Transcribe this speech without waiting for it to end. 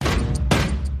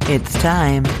It's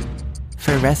time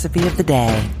for Recipe of the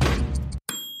Day.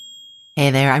 Hey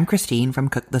there, I'm Christine from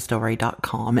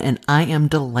cookthestory.com, and I am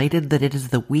delighted that it is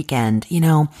the weekend. You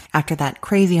know, after that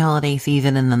crazy holiday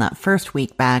season and then that first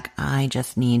week back, I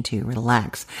just need to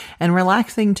relax. And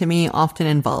relaxing to me often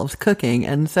involves cooking,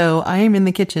 and so I am in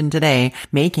the kitchen today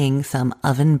making some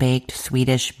oven-baked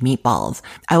Swedish meatballs.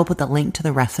 I will put the link to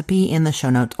the recipe in the show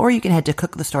notes, or you can head to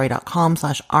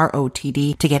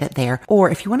cookthestory.com/ROTD to get it there. Or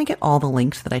if you want to get all the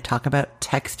links that I talk about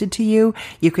texted to you,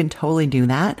 you can totally do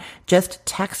that. Just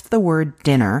text the word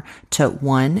dinner to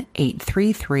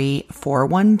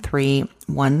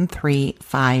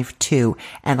 1-833-413-1352,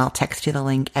 and I'll text you the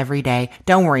link every day.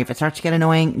 Don't worry, if it starts to get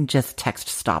annoying, just text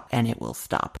stop and it will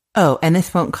stop. Oh, and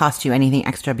this won't cost you anything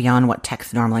extra beyond what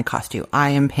text normally costs you. I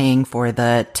am paying for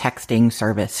the texting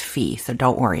service fee, so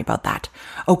don't worry about that.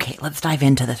 Okay, let's dive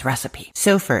into this recipe.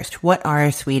 So first, what are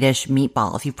Swedish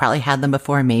meatballs? You've probably had them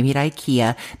before, maybe at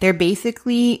IKEA. They're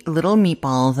basically little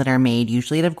meatballs that are made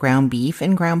usually out of ground beef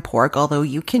and ground pork, although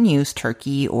you can use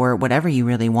turkey or whatever you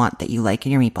really want that you like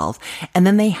in your meatballs. And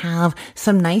then they have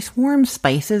some nice warm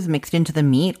spices mixed into the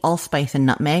meat. Allspice and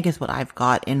nutmeg is what I've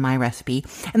got in my recipe.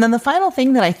 And then the final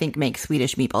thing that I think makes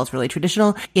Swedish meatballs really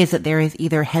traditional is that there is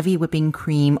either heavy whipping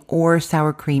cream or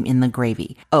sour cream in the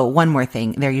gravy. Oh, one more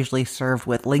thing. They're usually served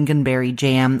with lingonberry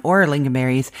jam or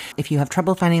lingonberries. If you have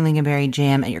trouble finding lingonberry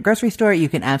jam at your grocery store, you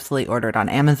can absolutely order it on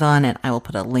Amazon, and I will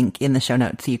put a link in the show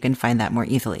notes so you can find that more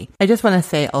easily. I just want to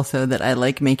say also that I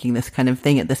like making this kind of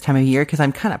thing at this time of year because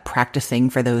I'm kind of practicing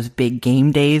for those big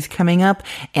game days coming up,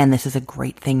 and this is a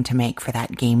great thing to make for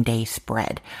that game day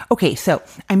spread. Okay, so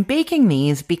I'm baking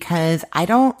these because I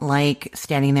don't like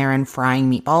standing there and frying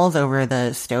meatballs over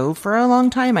the stove for a long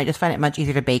time. I just find it much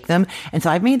easier to bake them. And so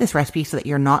I've made this recipe so that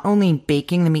you're not only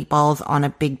baking the meatballs on a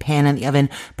big pan in the oven,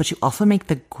 but you also make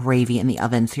the gravy in the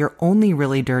oven. So you're only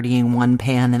really dirtying one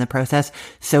pan in the process.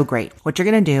 So great. What you're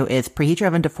going to do is preheat your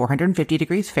oven to 450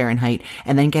 degrees Fahrenheit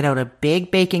and then get out a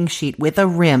big baking sheet with a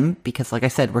rim, because like I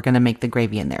said, we're going to make the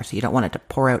gravy in there. So you don't want it to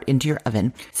pour out into your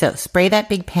oven. So spray that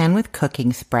big pan with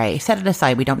cooking spray. Set it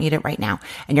aside. We don't need it right now.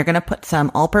 And you're going to put some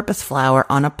all-purpose flour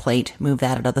on a plate. Move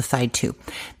that out of the side too.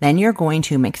 Then you're going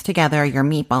to mix together your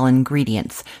meatball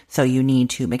ingredients. So you need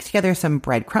to mix together some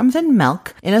breadcrumbs and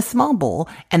milk in a small bowl,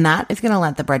 and that is going to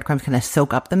let the breadcrumbs kind of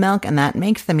soak up the milk, and that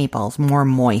makes the meatballs more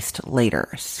moist later.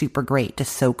 Super great to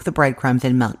soak the breadcrumbs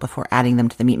in milk before adding them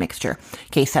to the meat mixture.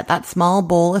 Okay, set that small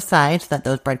bowl aside so that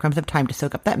those breadcrumbs have time to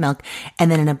soak up that milk, and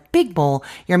then in a big bowl,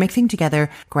 you're mixing together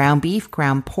ground beef,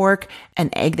 ground pork, an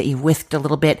egg that you've whisked a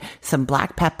little bit, some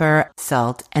black pepper,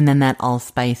 salt, and then that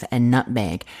allspice and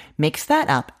nutmeg. Mix that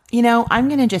up. You know, I'm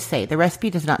going to just say, the recipe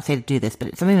does not say to do this, but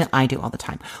it's something that I do all the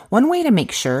time. One way to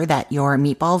make sure that your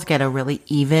meatballs get a really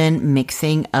even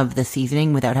mixing of the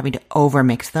seasoning without having to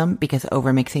overmix them, because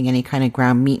overmixing any kind of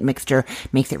ground meat mixture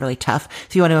makes it really tough.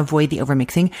 So you want to avoid the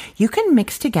overmixing. You can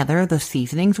mix together the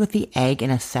seasonings with the egg in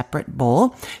a separate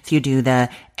bowl. So you do the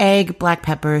egg, black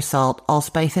pepper, salt,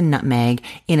 allspice, and nutmeg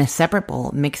in a separate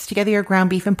bowl. Mix together your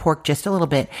ground beef and pork just a little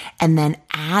bit, and then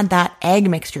add that egg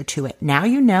mixture to it. Now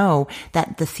you know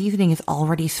that the seasoning is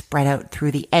already spread out through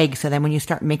the egg. So then when you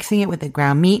start mixing it with the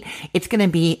ground meat, it's going to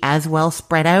be as well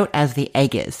spread out as the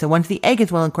egg is. So once the egg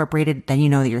is well incorporated, then you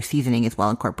know that your seasoning is well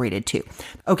incorporated too.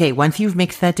 Okay, once you've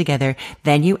mixed that together,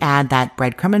 then you add that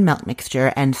breadcrumb and milk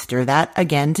mixture and stir that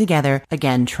again together.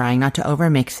 Again, trying not to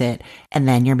overmix it. And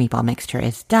then your meatball mixture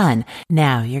is done.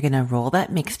 Now you're going to roll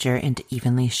that mixture into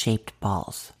evenly shaped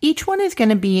balls. Each one is going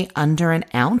to be under an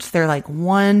ounce. They're like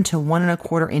 1 to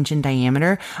 1.25 inch in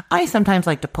diameter. I sometimes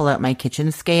like to pull out my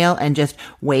kitchen scale and just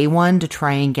weigh one to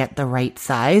try and get the right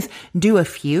size. Do a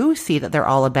few, see that they're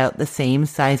all about the same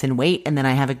size and weight, and then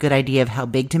I have a good idea of how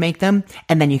big to make them,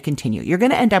 and then you continue. You're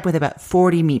going to end up with about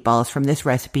 40 meatballs from this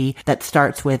recipe that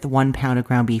starts with 1 pound of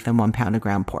ground beef and 1 pound of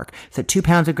ground pork. So 2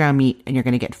 pounds of ground meat, and you're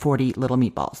going to get 40 little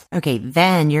meatballs. Okay,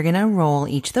 then you're going to roll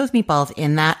each of those meatballs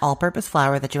in that all-purpose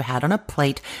flour that you had on a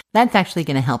plate. That's actually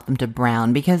going to help them to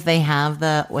brown because they have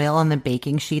the oil on the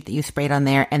baking sheet that you sprayed on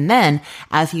there. And then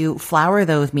as you flour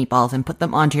those meatballs and put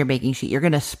them onto your baking sheet, you're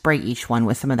going to spray each one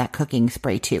with some of that cooking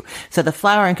spray too. So the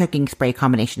flour and cooking spray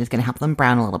combination is going to help them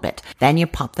brown a little bit. Then you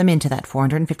pop them into that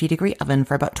 450 degree oven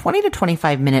for about 20 to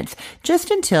 25 minutes, just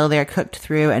until they're cooked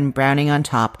through and browning on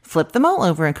top. Flip them all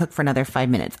over and cook for another 5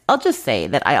 minutes. I'll just say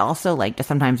that I also like to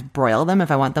sometimes broil them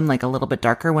if I want them like a little bit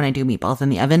darker when I do meatballs in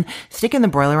the oven. Sticking the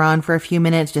broiler on for a few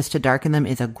minutes just to darken them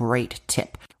is a great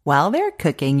tip. While they're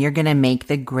cooking, you're going to make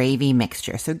the gravy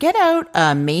mixture. So get out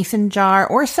a mason jar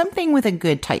or something with a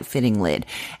good tight fitting lid.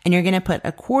 And you're going to put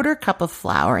 1/4 cup of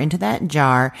flour into that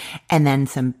jar and then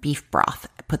some beef broth.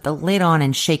 put the lid on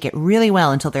and shake it really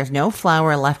well until there's no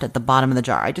flour left at the bottom of the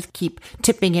jar. I just keep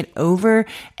tipping it over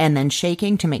and then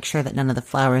shaking to make sure that none of the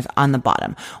flour is on the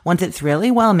bottom. Once it's really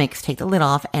well mixed, take the lid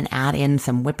off and add in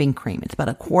some whipping cream. It's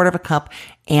about 1/4 cup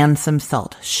and some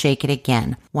salt. Shake it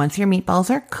again. Once your meatballs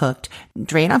are cooked,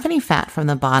 drain off any fat from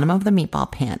the bottom of the meatball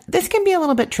pan. This can be a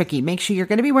little bit tricky. Make sure you're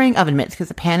going to be wearing oven mitts because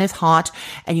the pan is hot,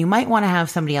 and you might want to have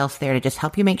somebody else there to just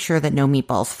help you make sure that no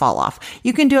meatballs fall off.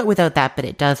 You can do it without that, but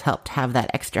it does help to have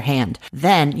that extra hand.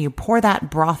 Then you pour that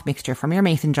broth mixture from your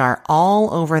mason jar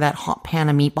all over that hot pan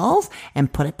of meatballs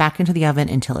and put it back into the oven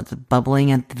until it's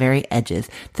bubbling at the very edges.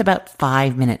 It's about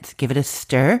 5 minutes. Give it a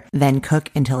stir, then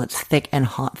cook until it's thick and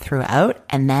hot throughout,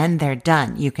 and then they're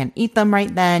done. You can eat them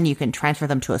right then. You can transfer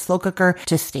them to a slow cooker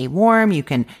to stay warm. You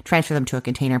can transfer them to a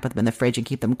container, put them in the fridge and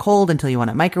keep them cold until you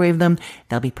want to microwave them.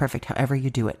 They'll be perfect however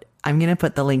you do it. I'm going to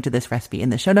put the link to this recipe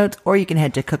in the show notes, or you can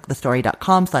head to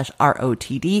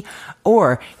cookthestory.com/ROTD,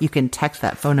 or you can text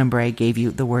that phone number I gave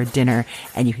you, the word dinner,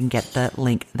 and you can get the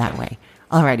link that way.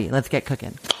 Alrighty, let's get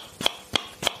cooking.